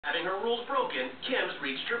Having her rules broken, Kim's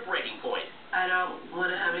reached her breaking point. I don't want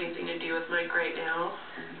to have anything to do with Mike right now.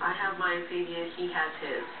 I have my opinion, he has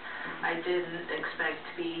his. I didn't expect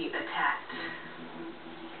to be attacked.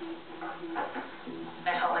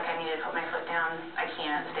 I felt like I needed to put my foot down. I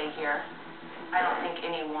can't stay here. I don't think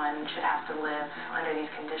anyone should have to live under these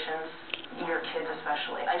conditions, your kids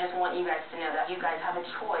especially. I just want you guys to know that you guys have a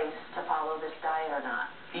choice to follow this diet or not.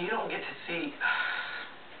 You don't get to see.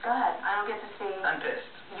 Go ahead. I don't get to see. I'm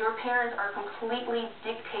pissed. Your parents are completely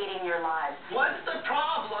dictating your lives. What's the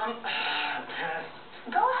problem? I'm pissed.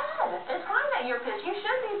 Go ahead. It's fine that you're pissed. You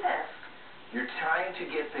should be pissed. You're trying to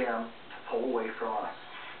get them to pull away from us.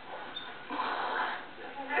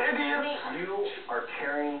 Idiots! You are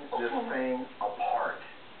tearing this thing apart.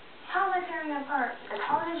 How am I tearing it apart? As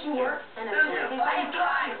hard as you work and as busy. I'm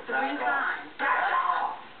done! 3 times. Back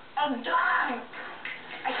off! I'm done!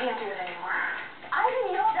 I can't do it anymore. I've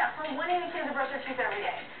been yelled at for wanting the kids to brush their teeth every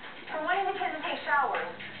day, for wanting the kids to take showers.